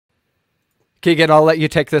Keegan, I'll let you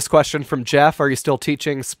take this question from Jeff. Are you still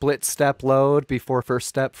teaching split step load before first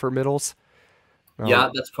step for middles?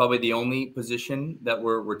 Yeah, that's probably the only position that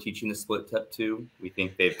we're teaching the split step to. We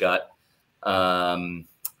think they've got the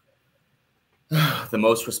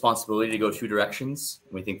most responsibility to go two directions.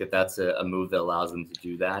 We think that that's a move that allows them to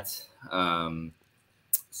do that.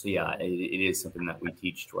 So yeah, it is something that we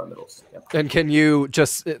teach to our middles. Yep. And can you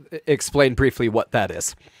just explain briefly what that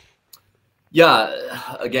is?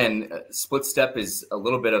 Yeah, again, split step is a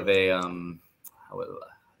little bit of a, I want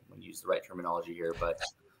to use the right terminology here, but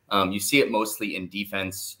you see it mostly in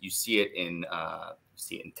defense. You see it in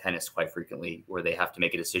tennis quite frequently, where they have to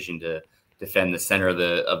make a decision to defend the center of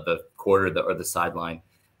the court or the sideline,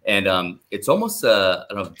 and it's almost I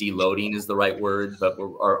don't know if deloading is the right word, but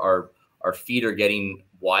our feet are getting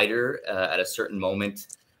wider at a certain moment.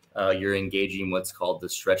 You're engaging what's called the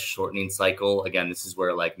stretch shortening cycle. Again, this is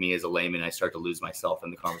where, like me as a layman, I start to lose myself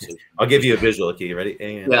in the conversation. I'll give you a visual. Okay, you ready?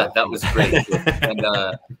 And yeah, that was great. And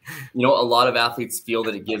you know, a lot of athletes feel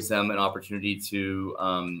that it gives them an opportunity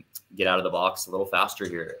to get out of the box a little faster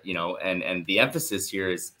here. You know, and the emphasis here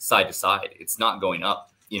is side to side. It's not going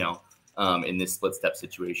up. You know, in this split step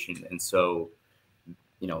situation, and so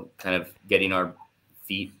you know, kind of getting our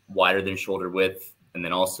feet wider than shoulder width, and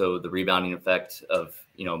then also the rebounding effect of,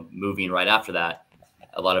 you know, moving right after that.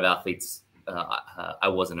 A lot of athletes, I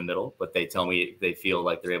was in the middle, but they tell me they feel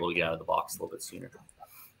like they're able to get out of the box a little bit sooner.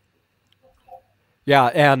 Yeah,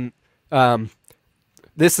 and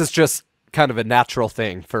this is just kind of a natural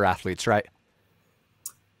thing for athletes, right?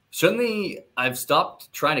 Certainly, I've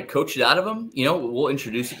stopped trying to coach it out of them. You know, we'll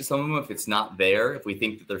introduce it to some of them if it's not there. If we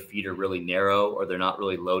think that their feet are really narrow or they're not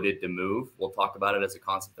really loaded to move, we'll talk about it as a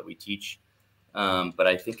concept that we teach. But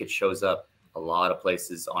I think it shows up a lot of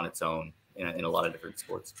places on its own in a lot of different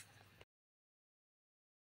sports.